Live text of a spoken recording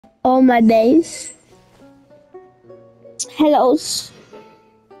all my days. Hello.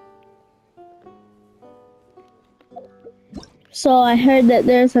 So I heard that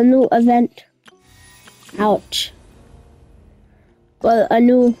there's a new event. Ouch. Well, a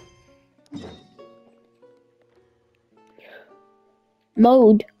new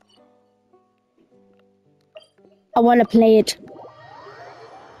mode. I want to play it.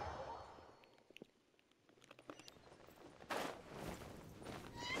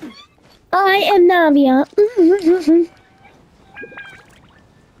 I am Navia.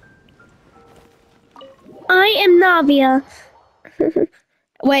 I am Navia.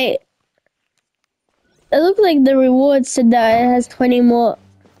 Wait. It looks like the reward said that it has 20 more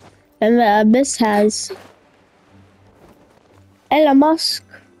than the Abyss has. Elon Musk.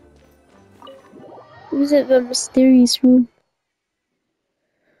 Visit the mysterious room.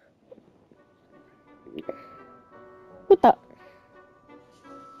 What the?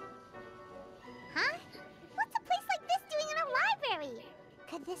 Huh? What's a place like this doing in a library?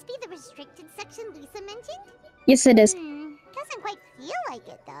 Could this be the restricted section Lisa mentioned? Yes, it is. Doesn't quite feel like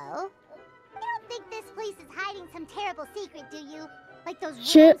it, though. You don't think this place is hiding some terrible secret, do you? Like those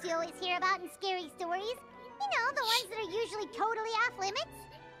rooms you always hear about in scary stories? You know, the ones that are usually totally off limits?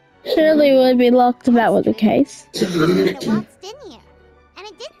 Surely it would be locked if that was the case. It waltzed in here. And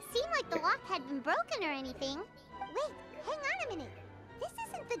it didn't seem like the lock had been broken or anything. Wait, hang on a minute. This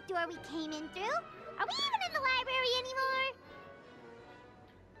isn't the door we came in through. Are we even in the library anymore?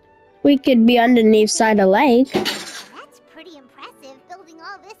 We could be underneath side of lake. That's pretty impressive, building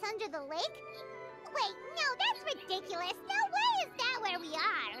all this under the lake. Wait, no, that's ridiculous. No way is that where we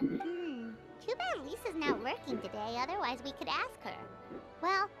are. Too bad Lisa's not working today, otherwise we could ask her.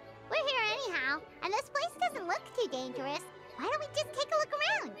 Well, we're here anyhow, and this place doesn't look too dangerous. Why don't we just take a look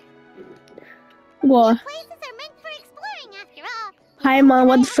around? What? Places are meant for exploring after all. Hi, Mom.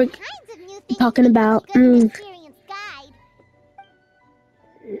 What the frick you talking about?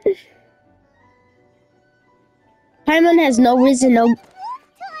 Paimon has no reason, no. Toy,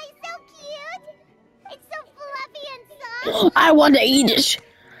 so cute. It's so fluffy and soft. I want to eat it.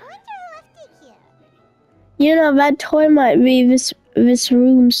 I wonder who left it here. You know, that toy might be this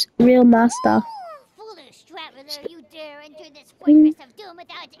room's real master. Foolish traveler, you dare enter this fortress of doom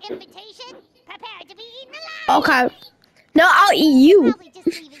without invitation? Prepare to be eaten alive. Okay. No, I'll eat you. Probably just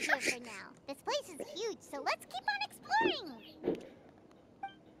leave it here for now. This place is huge, so let's keep on exploring.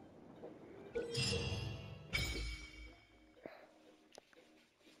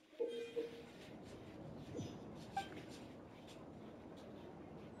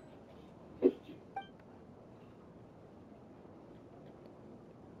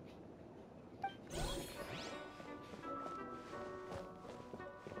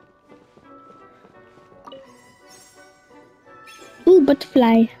 Ooh,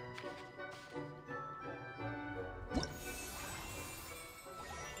 butterfly.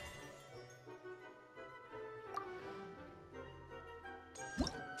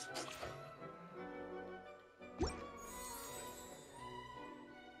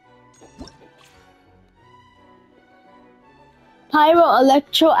 Pyro,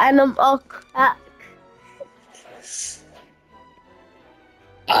 electro, animal.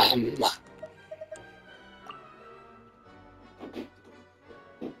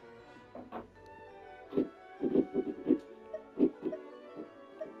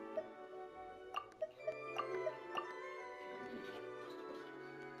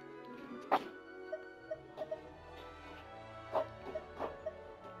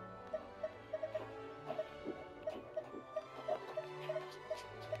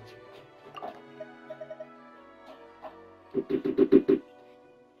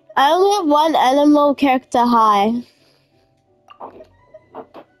 I only have one animal character high.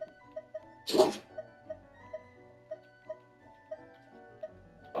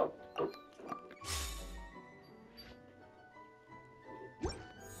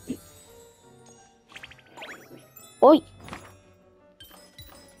 Oi.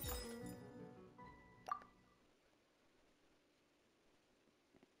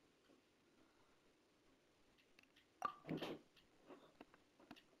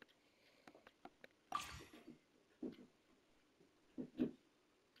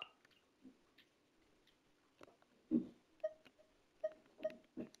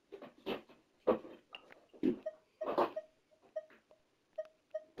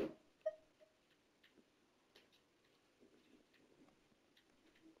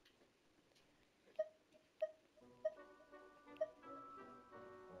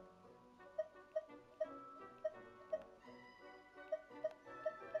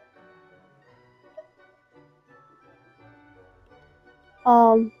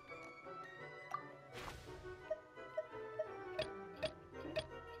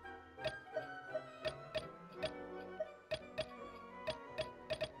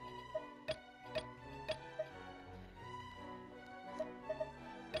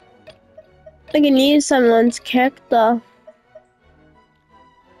 I can use someone's character.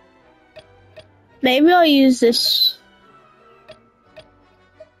 Maybe I'll use this.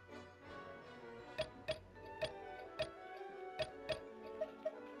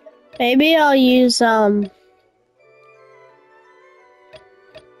 Maybe I'll use yeah.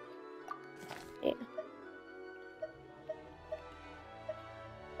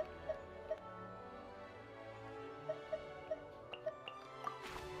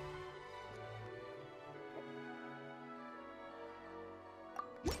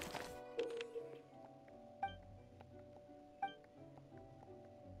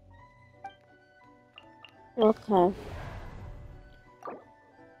 Okay.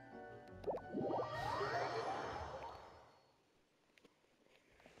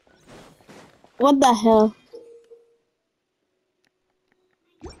 What the hell?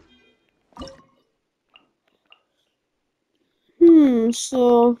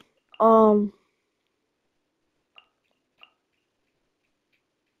 So,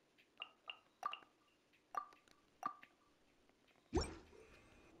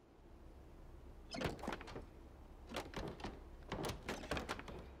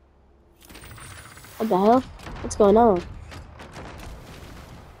 what the hell? What's going on?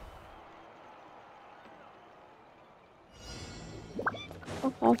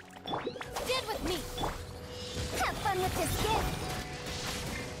 Okay. Stand with me. Have fun with this gift.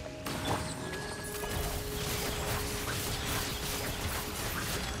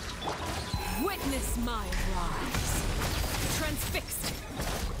 Witness my rise. Transfixed.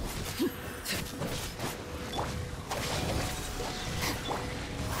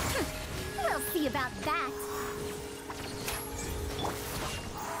 We'll see about that.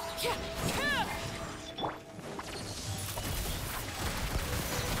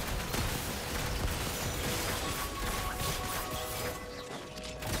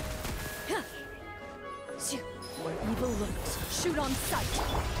 Where evil lurks, shoot on sight.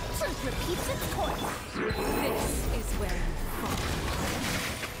 Truth repeats its course. This is where you fall.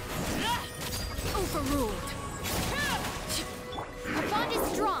 Overruled. Our bond is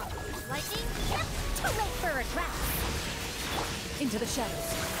strong. Lightning, yep, too late for regret. Into the shadows.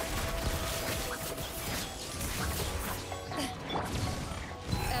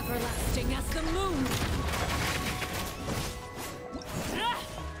 Everlasting as the moon.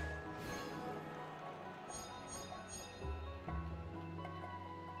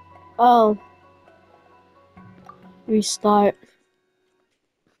 Oh. Restart.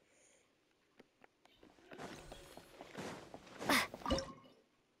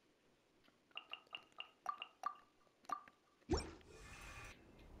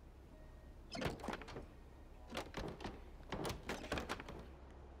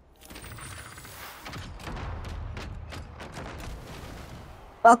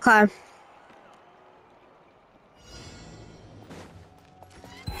 Okay.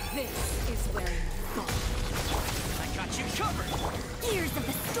 This is where you fall. I got you covered! Ears of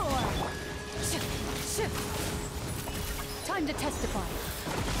the storm. Shift. Time to testify.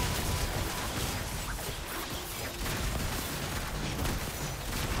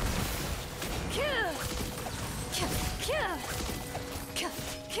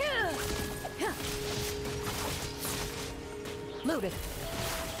 Loaded.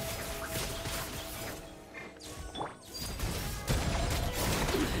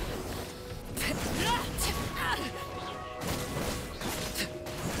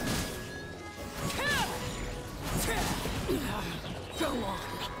 Go on.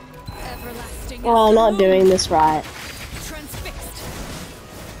 Everlasting. Oh, I'm not doing this right. Transfixed.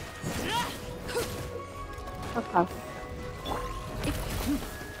 Okay.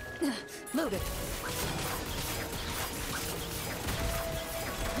 Loaded.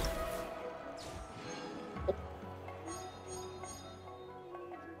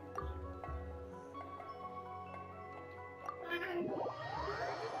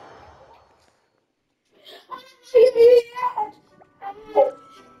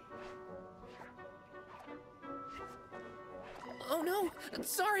 Oh no!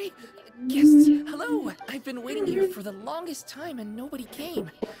 Sorry! Guests, hello! I've been waiting here for the longest time and nobody came.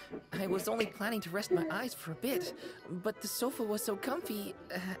 I was only planning to rest my eyes for a bit, but the sofa was so comfy,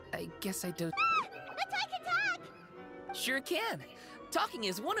 I guess I dozed. Attack, attack! Sure can! Talking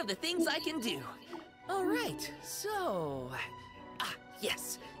is one of the things I can do. Alright, so... Ah,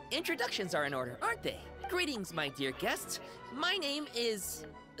 yes. Introductions are in order, aren't they? Greetings, my dear guests. My name is...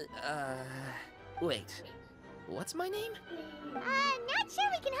 Wait. What's my name? Not sure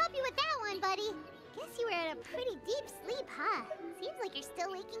we can help you with that one, buddy. Guess you were in a pretty deep sleep, huh? Seems like you're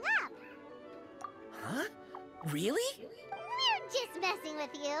still waking up. Huh? Really? We're just messing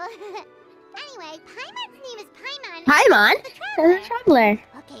with you. Anyway, Paimon's name is Paimon. Paimon? The The traveler.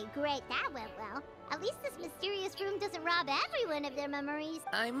 Okay, great. That went well. At least this mysterious room doesn't rob everyone of their memories.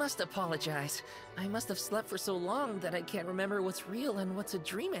 I must apologize. I must have slept for so long that I can't remember what's real and what's a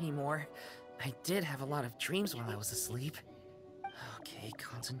dream anymore. I did have a lot of dreams while I was asleep. Okay,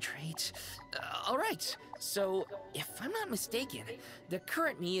 concentrate. Alright, so if I'm not mistaken, the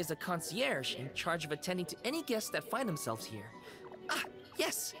current me is a concierge in charge of attending to any guests that find themselves here. Ah,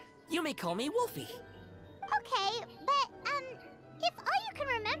 yes, you may call me Wolfie. Okay, but, if all you can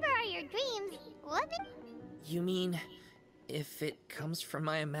remember are your dreams, what? You mean, if it comes from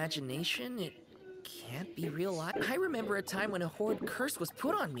my imagination, it can't be real life? I remember a time when a horrid curse was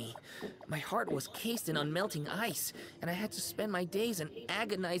put on me. My heart was cased in unmelting ice, and I had to spend my days in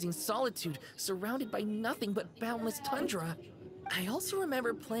agonizing solitude, surrounded by nothing but boundless tundra. I also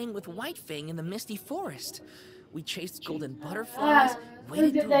remember playing with Whitefang in the misty forest. We chased golden butterflies,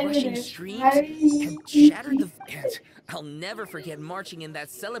 waded through rushing streams, and shattered the... And I'll never forget marching in that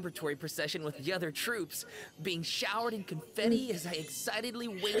celebratory procession with the other troops, being showered in confetti as I excitedly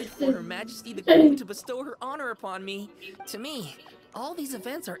waited for Her Majesty the Queen to bestow her honor upon me. To me, all these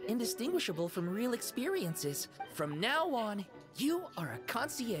events are indistinguishable from real experiences. From now on, you are a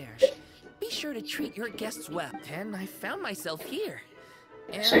concierge. Be sure to treat your guests well. And I found myself here.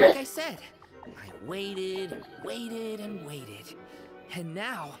 And like I said, I waited and waited and waited. And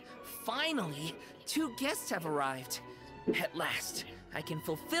now, finally, 2 guests have arrived. At last, I can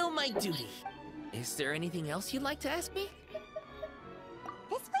fulfill my duty. Is there anything else you'd like to ask me?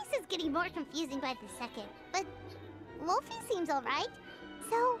 This place is getting more confusing by the second, but Wolfie seems alright.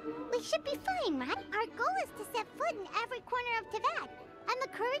 So, we should be fine, right? Our goal is to set foot in every corner of Teyvat, and the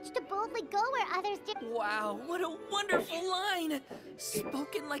courage to boldly go where others do. Wow, what a wonderful line!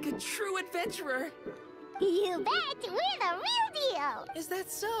 Spoken like a true adventurer. You bet! We're the real deal! Is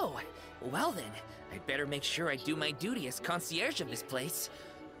that so? Well then, I'd better make sure I do my duty as concierge of this place.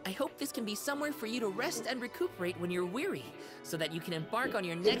 I hope this can be somewhere for you to rest and recuperate when you're weary, so that you can embark on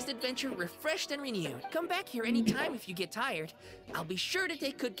your next adventure refreshed and renewed. Come back here anytime if you get tired. I'll be sure to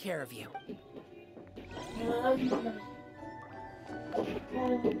take good care of you.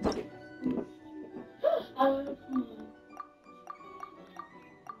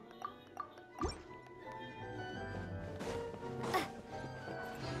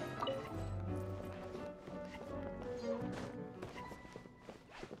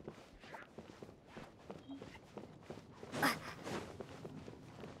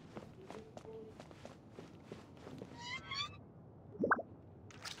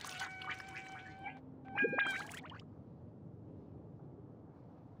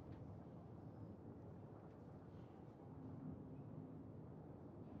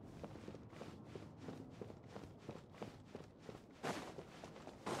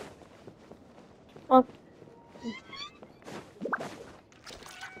 Oh.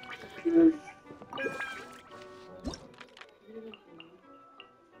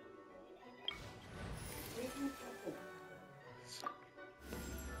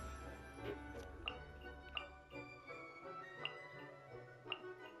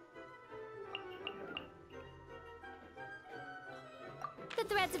 The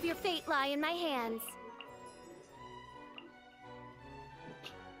threads of your fate lie in my hands.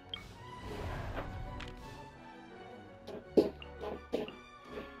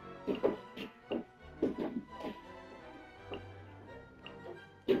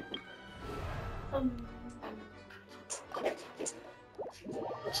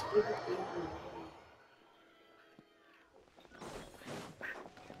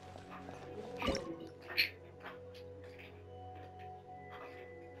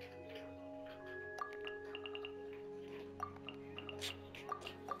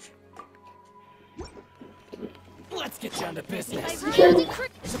 Let's get down to business. I really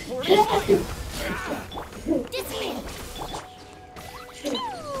Supporting fire. dismay.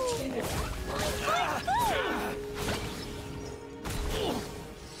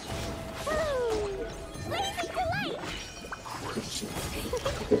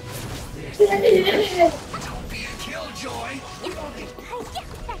 Don't be a killjoy.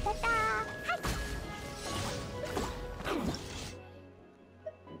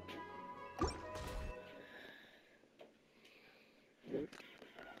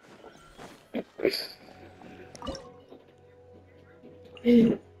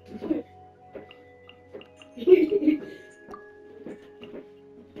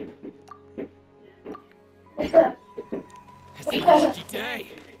 It's a lucky day.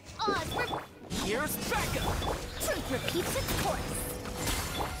 Here's Becca. Truth repeats its course.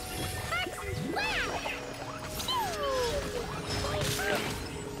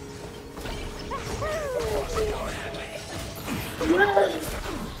 Don't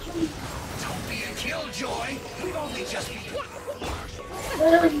be a killjoy. We've only just begun.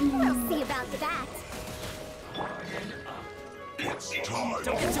 We'll see about that. It's time.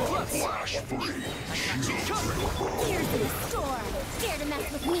 Don't get too close. Flash free. Here's the store. Dare to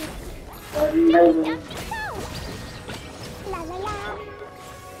mess with me. Dumpy, dumpy, go. La la la.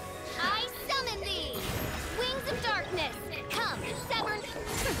 I summon thee. Wings of darkness. Come, severn.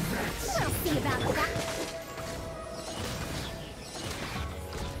 We'll see about that.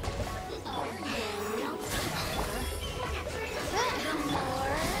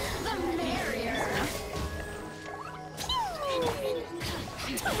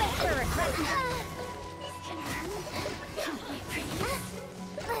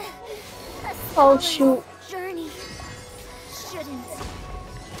 Oh shoot. Journey shouldn't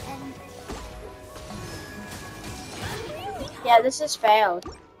end. Yeah, this is failed.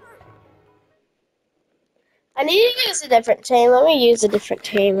 I need to use a different team. Let me use a different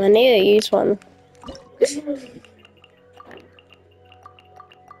team. I need to use one.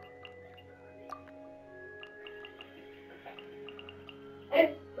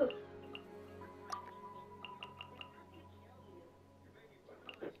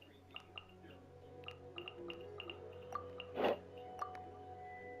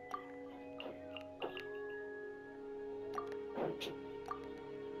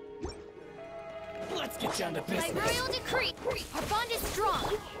 Let's get down to By business. royal decree, our bond is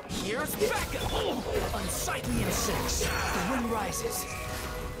strong. Here's backup. Unsightly insects. The wind rises.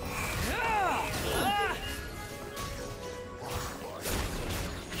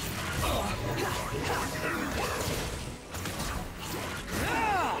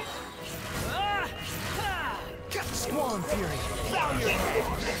 Squall Fury. Bow your head.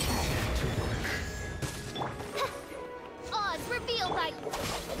 Odds revealed by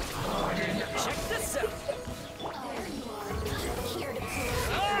Check this out. here to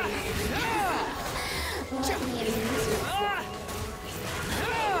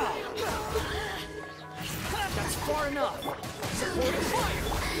That's far enough. Supporting fire.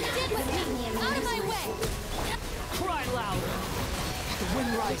 Did with me. Out of my way. Cry louder. The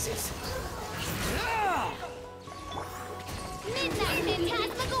wind rises. Midnight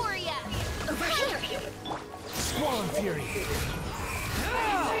Phantasmagoria. Over here. Squall Fury.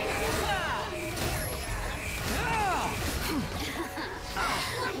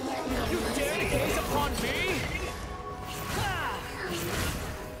 You dare to gaze upon me?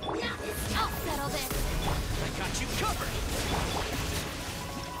 I'll settle this. I got you covered.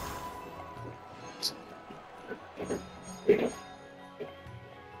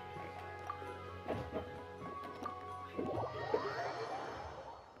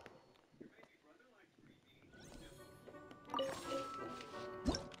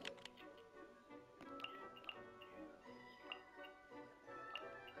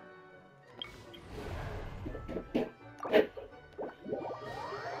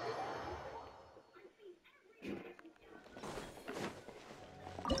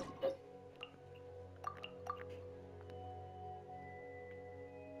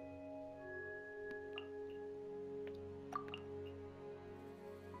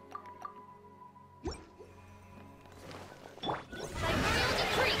 By royal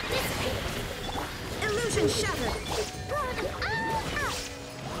decree, dissipate. Illusion shattered.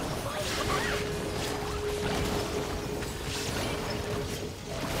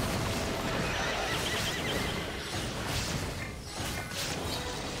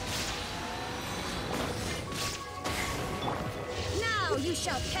 Now you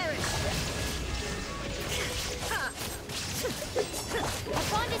shall perish. Our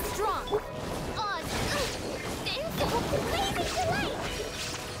bond is strong. Odds. Invincible blazing delight.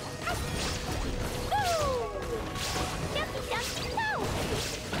 Woo! Dumpy, dumpy, go!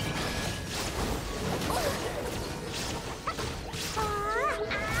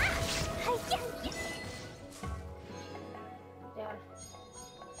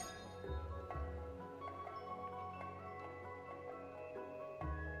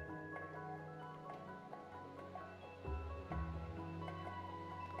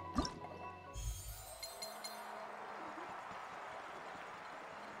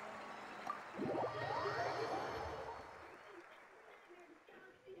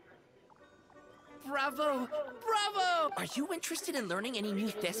 Bravo! Bravo! Are you interested in learning any new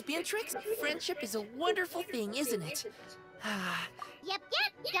thespian tricks? Friendship is a wonderful thing, isn't it? Ah, Yep,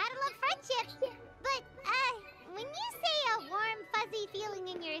 gotta love friendship. But, when you say a warm, fuzzy feeling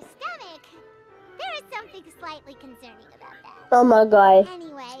in your stomach, there is something slightly concerning about that. Oh my god.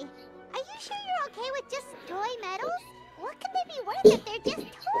 Anyway, are you sure you're okay with just toy medals? What could they be worth if they're just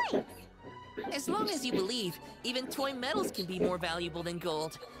toys? as long as you believe, even toy medals can be more valuable than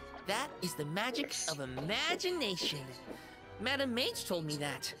gold. That is the magic of imagination. Madam Mage told me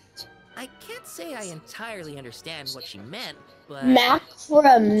that. I can't say I entirely understand what she meant, but... The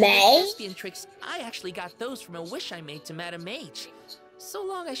Macrame? thespian tricks, I actually got those from a wish I made to Madam Mage. So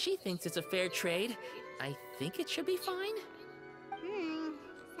long as she thinks it's a fair trade, I think it should be fine.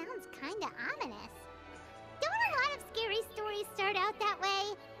 Sounds kinda ominous. Don't a lot of scary stories start out that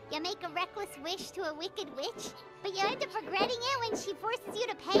way? You make a reckless wish to a wicked witch, but you end up regretting it when she forces you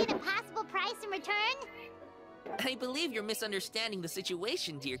to pay an impossible price in return? I believe you're misunderstanding the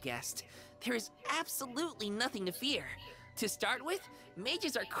situation, dear guest. There is absolutely nothing to fear. To start with,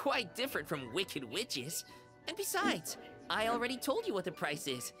 mages are quite different from wicked witches. And besides, I already told you what the price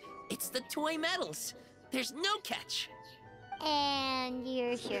is. It's the toy medals. There's no catch. And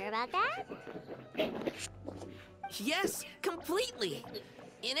you're sure about that? Yes, completely.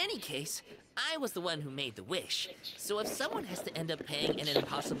 In any case, I was the one who made the wish. So if someone has to end up paying an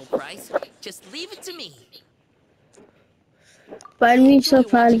impossible price, just leave it to me. Why are you so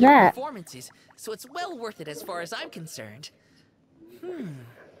proud of that? Performances, so it's well worth it as far as I'm concerned.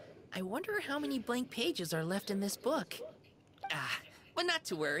 I wonder how many blank pages are left in this book. But not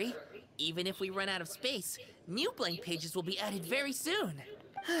to worry. Even if we run out of space, new blank pages will be added very soon.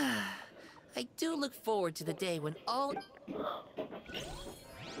 I do look forward to the day when all...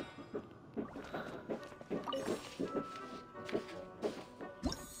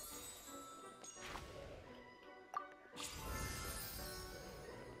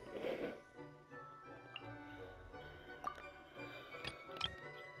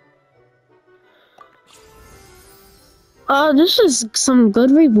 Oh, this is some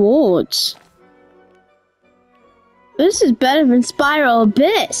good rewards. This is better than Spiral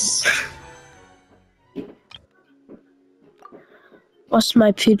Abyss. What's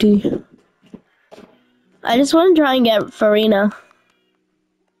my pity? I just want to try and get Farina.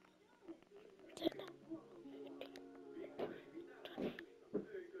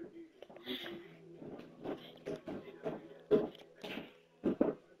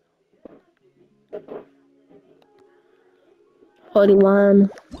 $41.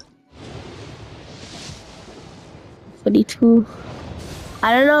 $42.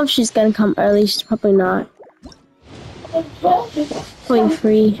 I don't know if she's gonna come early. She's probably not.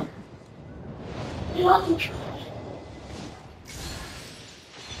 23.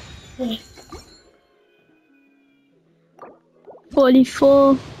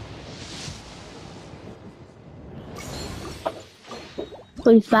 $44.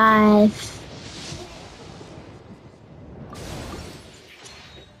 45.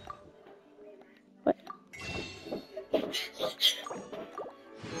 What?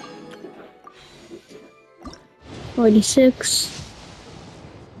 46.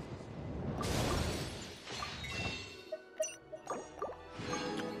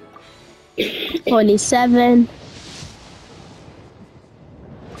 47.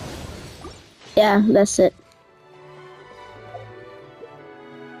 Yeah, that's it.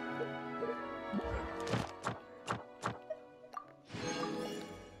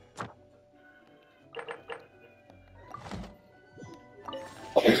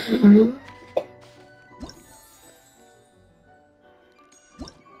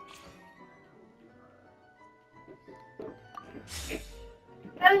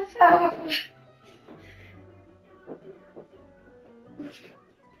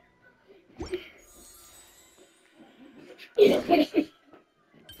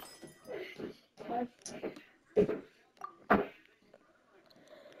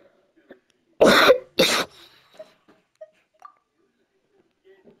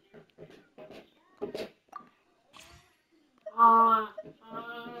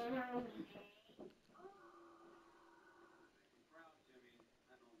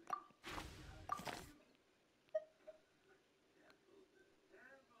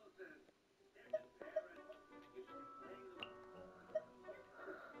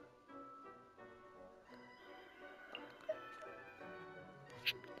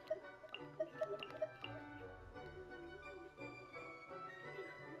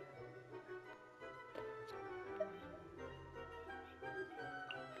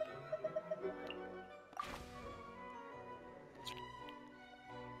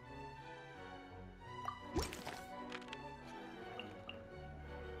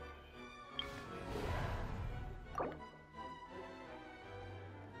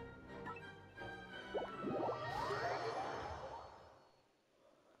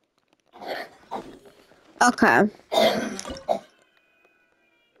 Okay.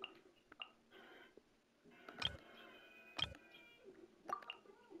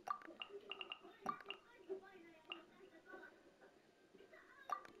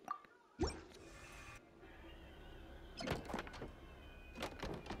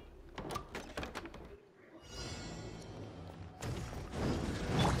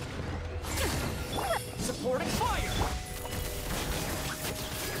 Supporting fire!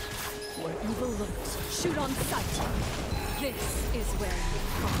 Where evil lurks, shoot on sight. This is where you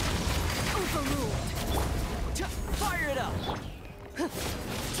fall. Overruled. Fire it up!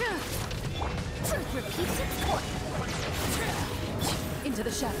 Truth repeats its course. Into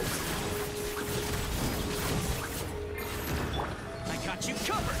the shadows. I got you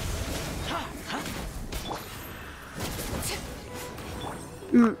covered!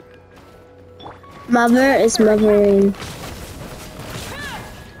 Mother is mothering.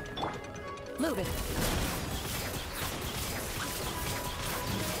 Loaded.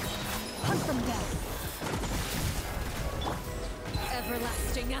 Hunt them down.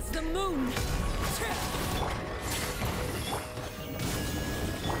 Everlasting as the moon.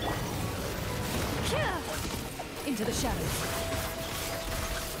 Into the shadows.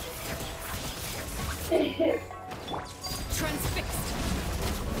 Transfixed.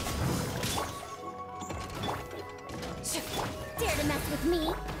 Dare to mess with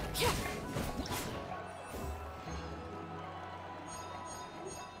me?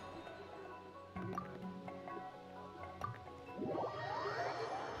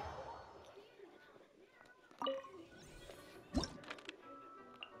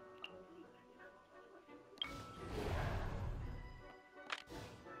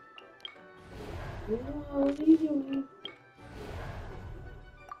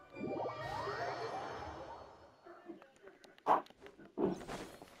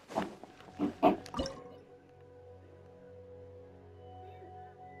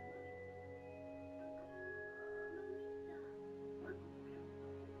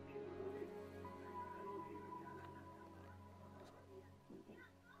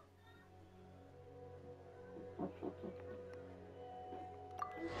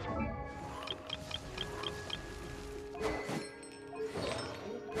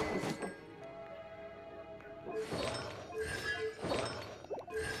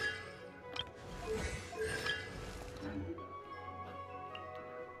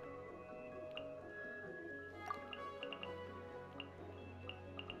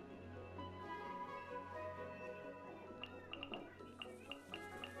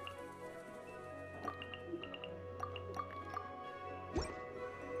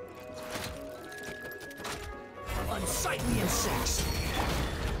 Unsightly insects!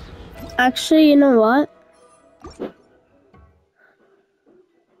 Actually, you know what?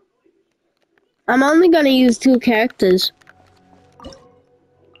 I'm only gonna use 2 characters.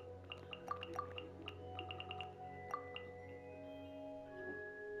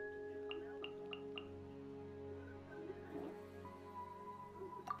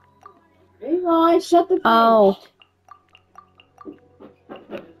 Hey guys, shut the Oh.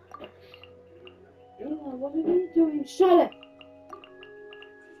 What are you doing? Shut it!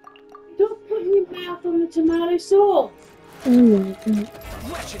 Don't put your mouth on the tomato sauce! Oh my god.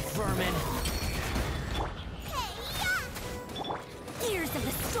 Wretched vermin! Ears of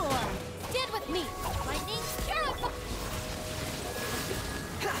the storm! Stand with me! Lightning, terrifying!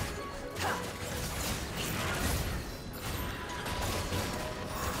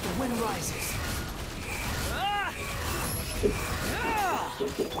 The wind rises.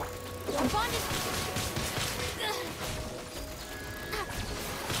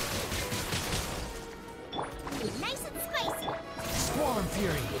 Nice and spicy! Squall and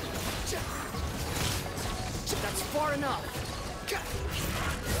fury. That's far enough.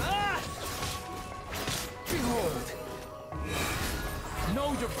 Behold. Know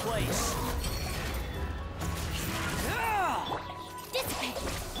your place. Dissipate!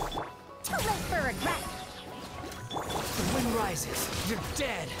 Too late for regret! The wind rises. You're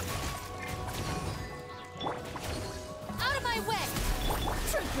dead. Out of my way!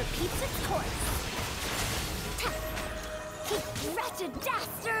 Truth repeats its course! You wretched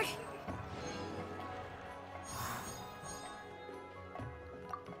dastard!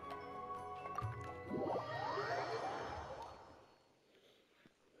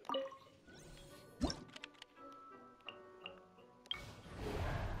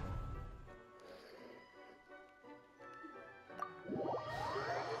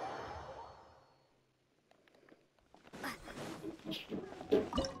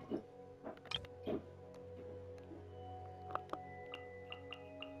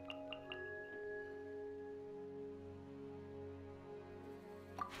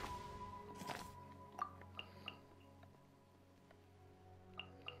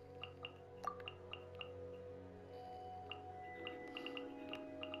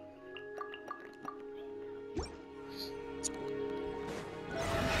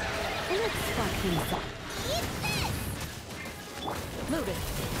 Loaded.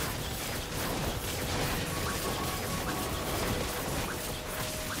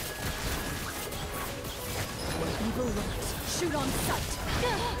 Shoot on sight.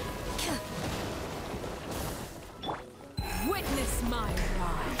 Witness my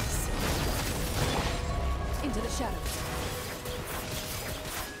rise. Into the shadows.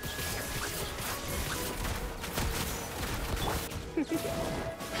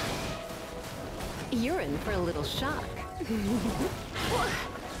 You're in for a little shock.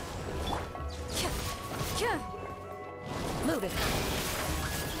 Move it.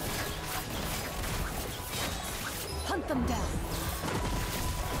 Hunt them down.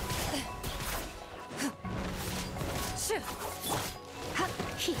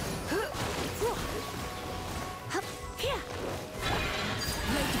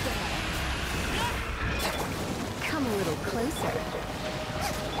 Come a little closer.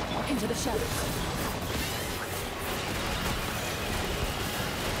 Into the shadows.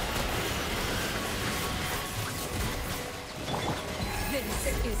 This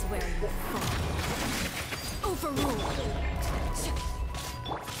is where you fall. Overruled.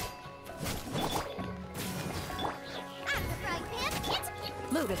 Out of the frying pan, get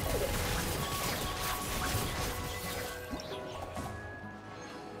Move it.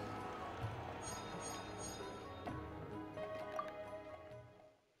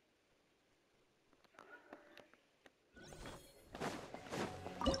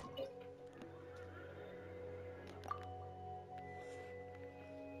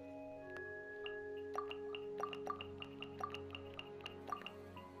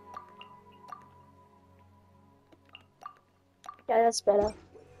 Yeah, that's better.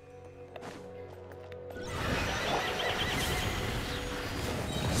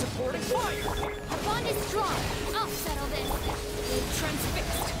 Supporting fire! Our bond is strong. I'll settle this.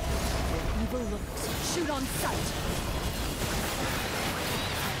 Transfixed. Evil looks. Shoot on sight.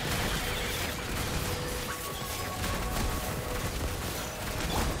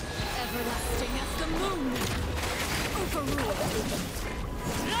 Everlasting as the moon. Overruled.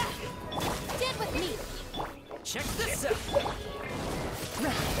 Dead with me. Check this out!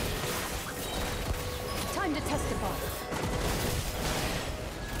 Ready. Time to testify.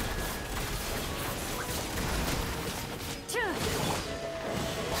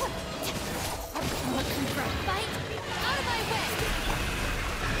 Fight out of my way.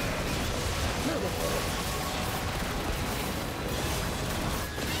 Move it.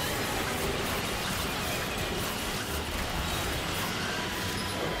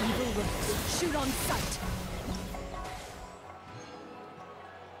 Evil looks. Shoot on sight.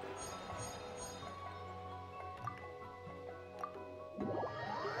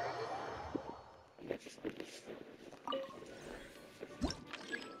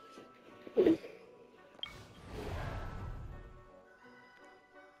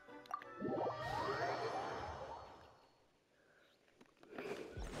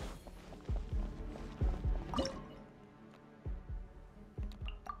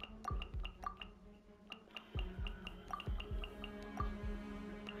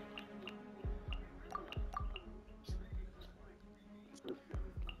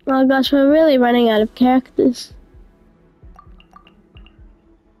 Oh gosh, we're really running out of characters.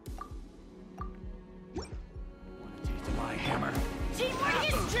 My hammer. teamwork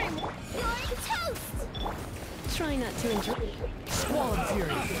is dream. You're toast. Try not to enjoy. Squall and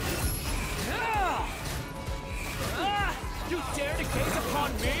fury. You dare to gaze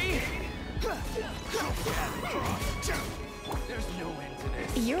upon me? There's no end to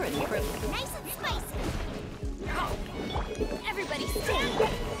this. You're in for Nice and spicy. Everybody stand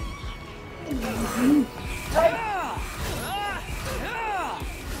back.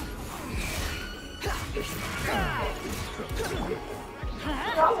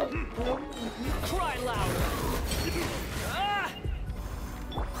 Cry louder.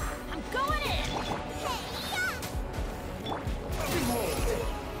 I'm going in.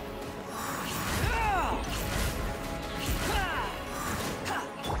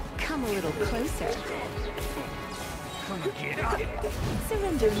 come a little closer. Come get up.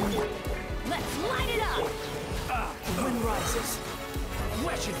 Surrender me. Let's light it up. The wind rises.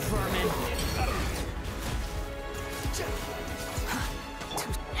 Wretched vermin.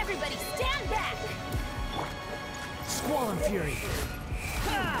 Everybody stand back. Squall and fury.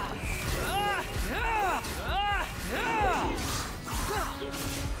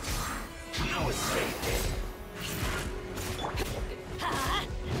 No escape.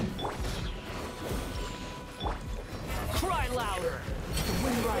 Cry louder. The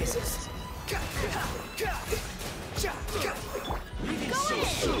wind rises. Leaving so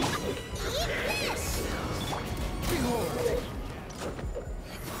soon. Behold.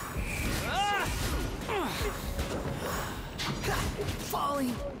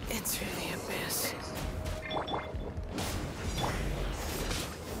 Falling into the abyss.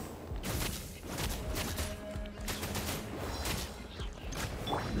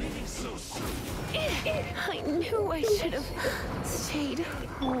 I knew I should have stayed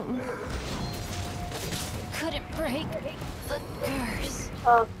home. Couldn't break the curse.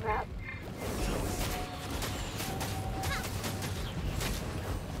 Oh crap.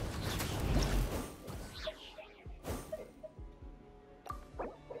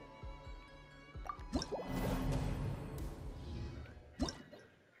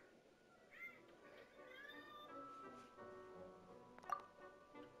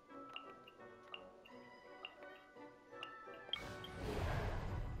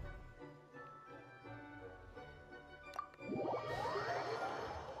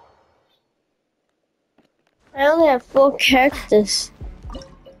 I only have 4 characters.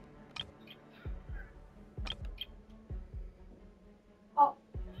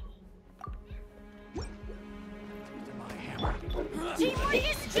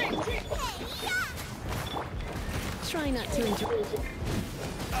 Try not to enjoy it.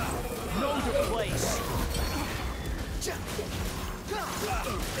 Know your place.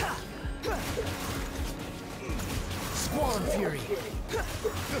 Squall Fury.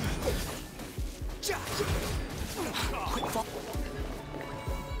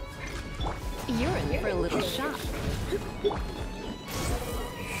 You're in for a little shock.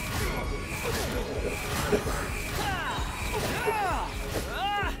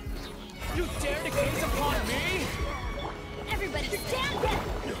 You dare to gaze upon me? Everybody stand down!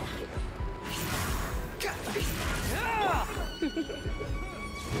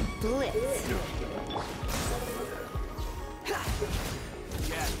 Blitz.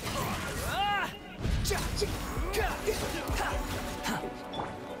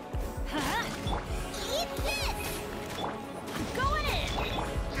 Eat this! Going in!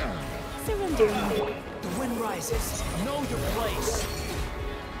 Surrender. The wind rises. Know your place.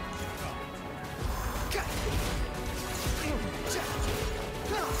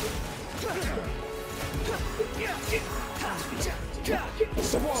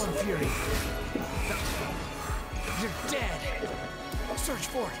 Squall Fury. You're dead. Search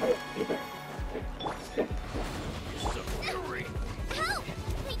for it. Help!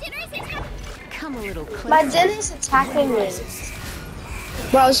 My dinner's in. Come a little closer. My dinner's attacking me.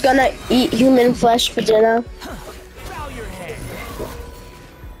 Well, I was gonna eat human flesh for dinner. Bow your head.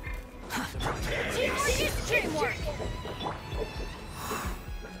 Dreamwork!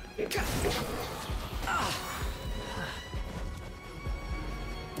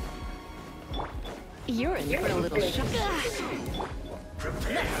 You're in for a little shock.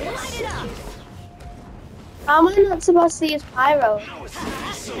 Light it up! How am I not supposed to use pyro?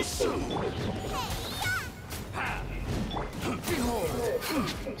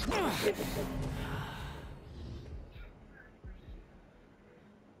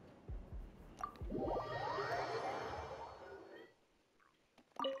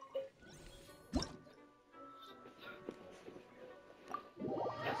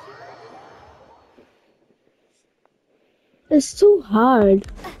 It's too hard.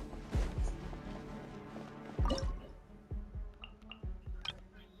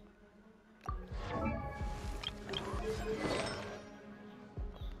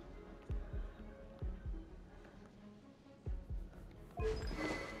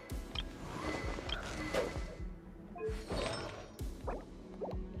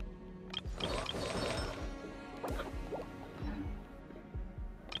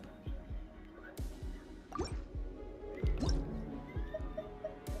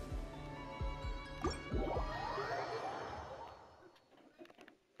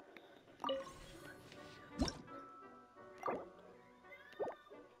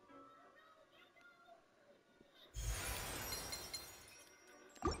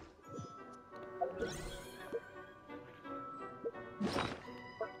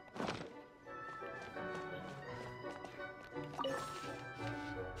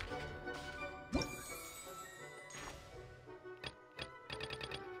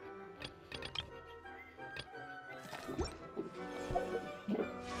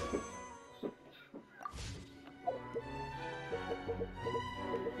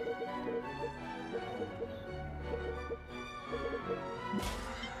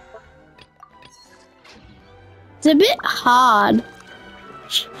 It's a bit hard.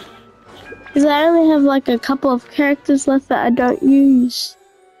 Because I only have like a couple of characters left that I don't use.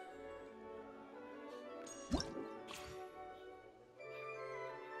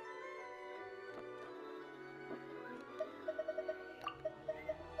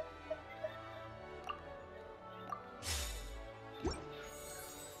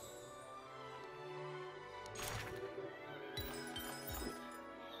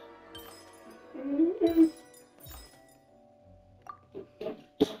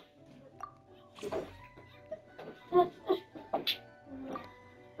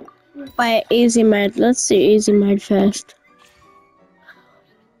 Wait, easy mode. Let's do easy mode first.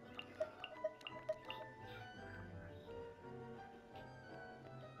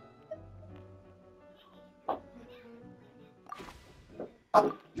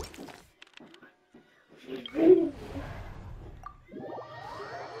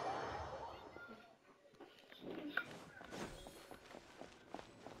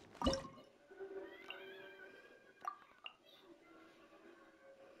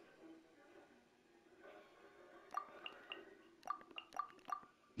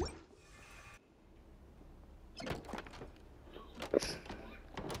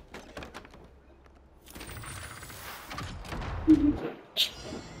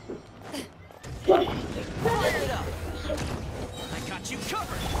 Fire it up! I got you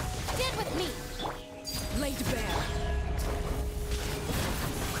covered! Stand with me. Laid bare.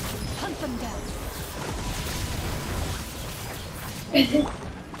 Hunt them down.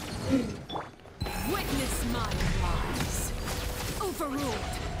 Witness my lies.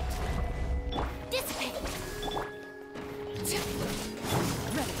 Overruled. Dissipate.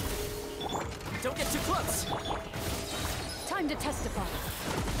 Ready. Don't get too close! Time to testify.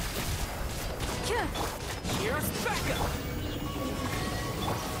 Here's backup!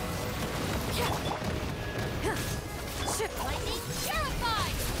 Ship lightning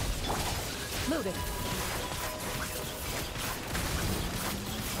purified. Loaded.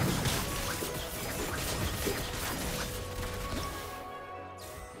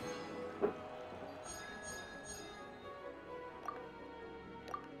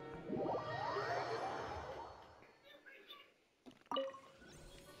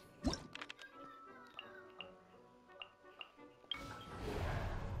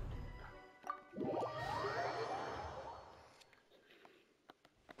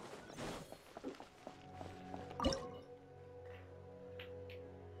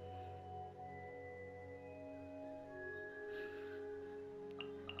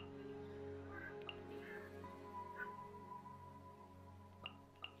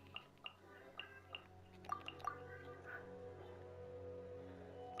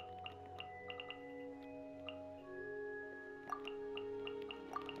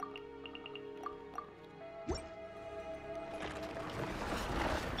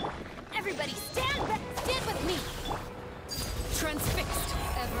 Everybody stand back! Stand with me! Transfixed,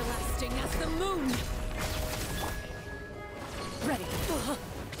 everlasting as the moon! Ready.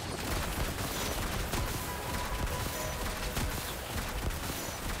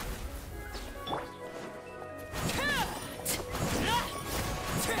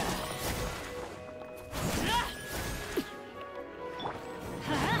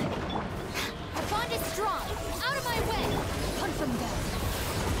 Our bond is strong! Out of my way! Hunt them down!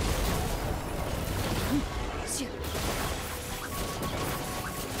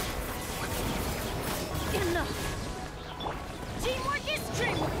 Enough! Teamwork is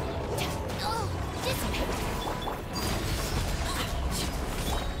dreamwork! Oh, dissipate!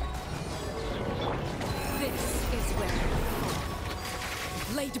 This is where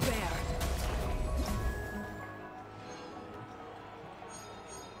laid bare.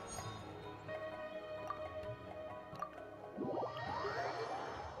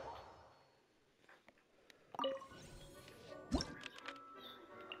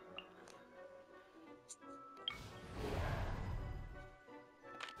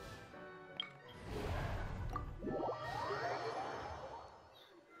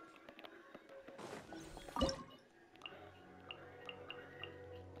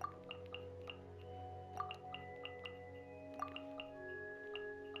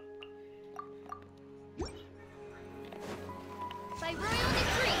 By royal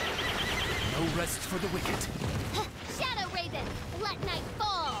decree! No rest for the wicked. Shadow Raven, let night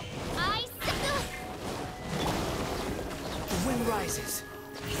fall. The wind rises.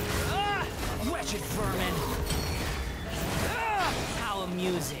 Ah! Wretched vermin! Ah! How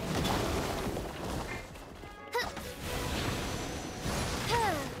amusing.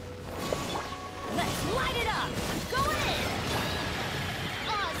 Let's light it up! Go in!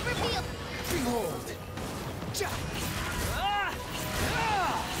 Oz, reveal. Behold! Ja! Ah!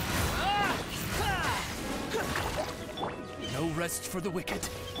 Ah! Ah! No rest for the wicked.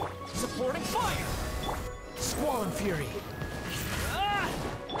 Supporting fire! Squall and fury! Ah!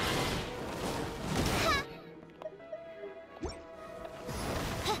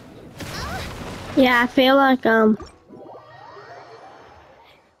 Yeah, I feel like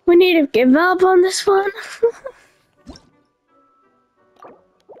we need to give up on this one.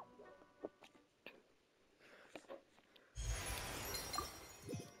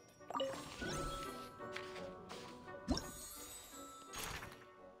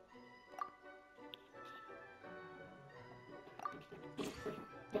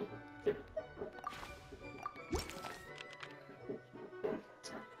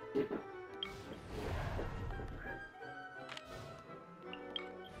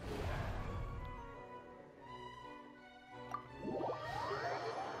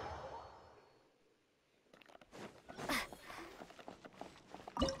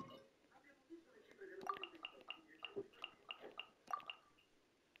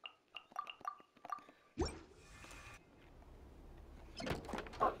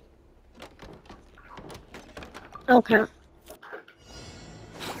 Okay.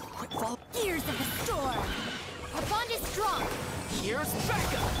 Gears of the storm. Our bond is strong. Here's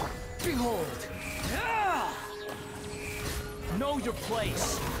Becca! Behold! Ah! Know your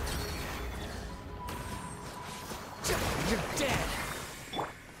place! You're dead!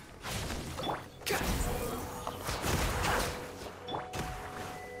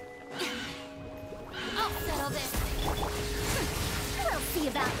 I'll settle this. We'll see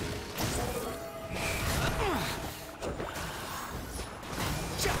about it.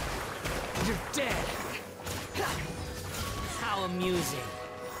 You're dead! How amusing!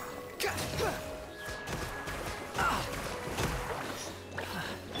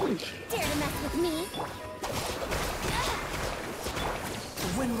 Dare to mess with me? The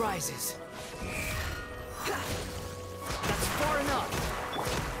wind rises. That's far enough!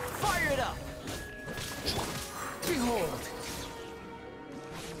 Fire it up! Behold!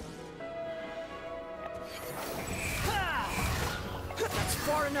 That's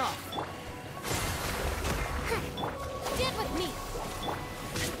far enough! Get with me.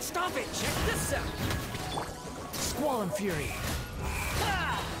 Stop it! Check this out! Squall and Fury!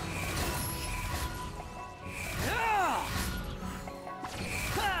 Ah! Ah!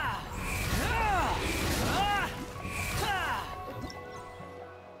 Ah! Ah! Ah!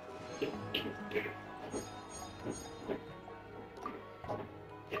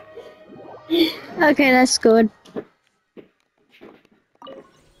 Okay, that's good.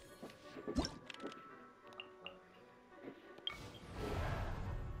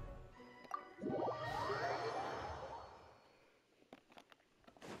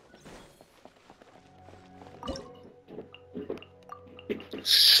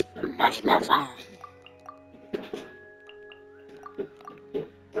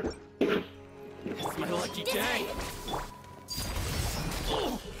 It's my lucky day!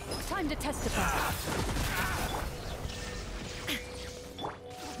 Time to testify.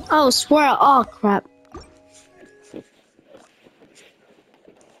 Oh, swear. Oh, crap.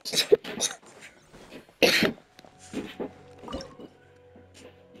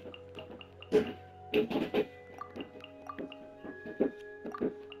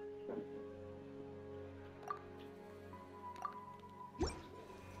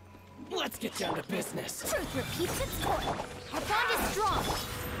 Let's get down to business! Truth repeats its course. Our bond is strong.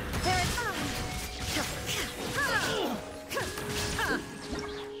 There is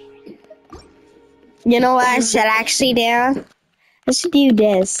You know what I should actually do? I should do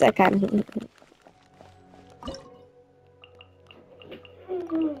this. Okay.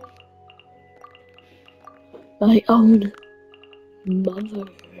 My own mother.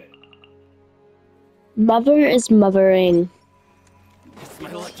 Mother is mothering. It's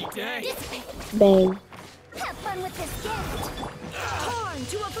my lucky day! Bang. Have fun with this gift. Torn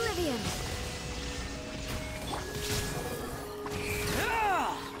to oblivion.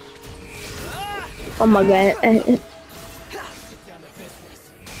 Ah! Ah! Oh my god. Get down to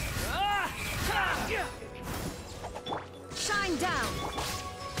business! Ah! Ah! Shine down.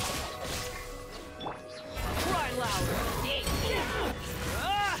 Cry louder!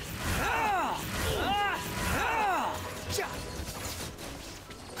 Ah! Ah! Ah!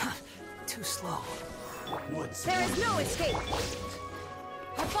 Ah! Too slow. There is no escape.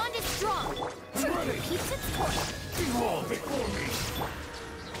 Our bond is strong. Truth repeats its course. Behold before me!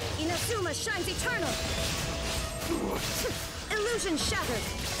 Inazuma shines eternal. Illusion shattered.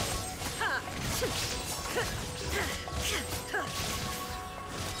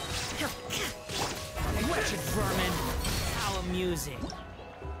 Wretched vermin! How amusing!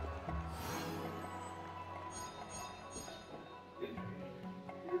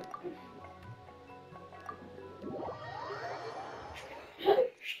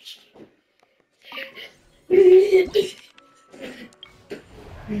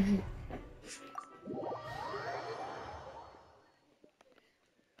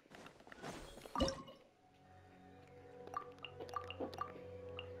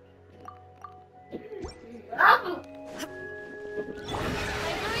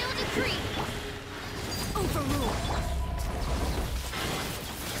 Imperial decree. Overruled.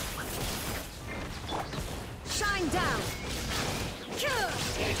 Shine down.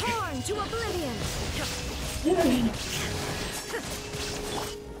 Torn to oblivion.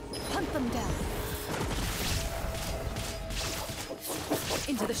 Hunt them down.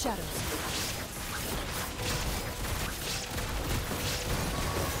 Into the shadows.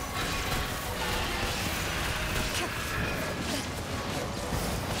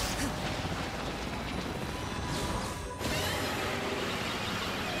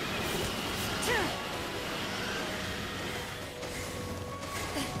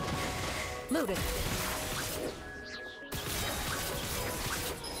 Loaded.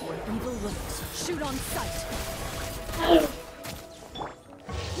 Where evil lurks, shoot on sight.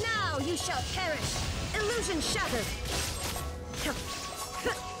 Now you shall perish. Illusion shattered.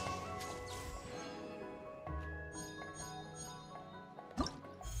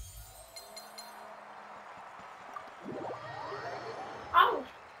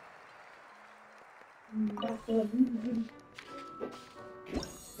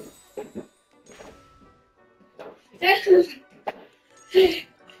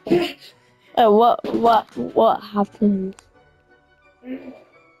 Oh, what happened?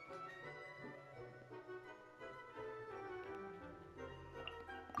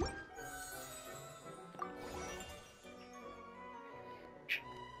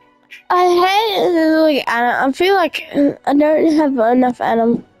 I hate like I feel like I don't have enough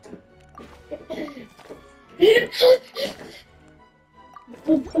animal.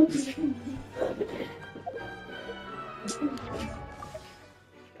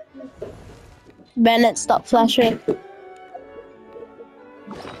 Bennett, stop flashing.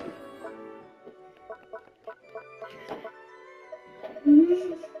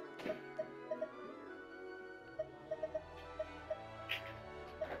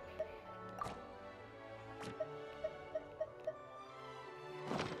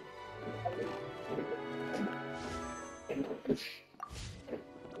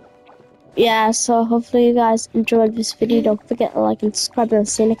 Yeah, so hopefully you guys enjoyed this video. Don't forget to like and subscribe, and I'll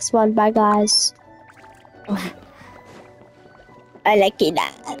see you next one. Bye, guys. I like it. The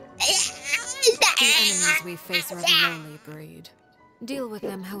enemies we face are of lowly breed. Deal with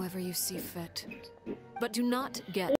them however you see fit. But do not get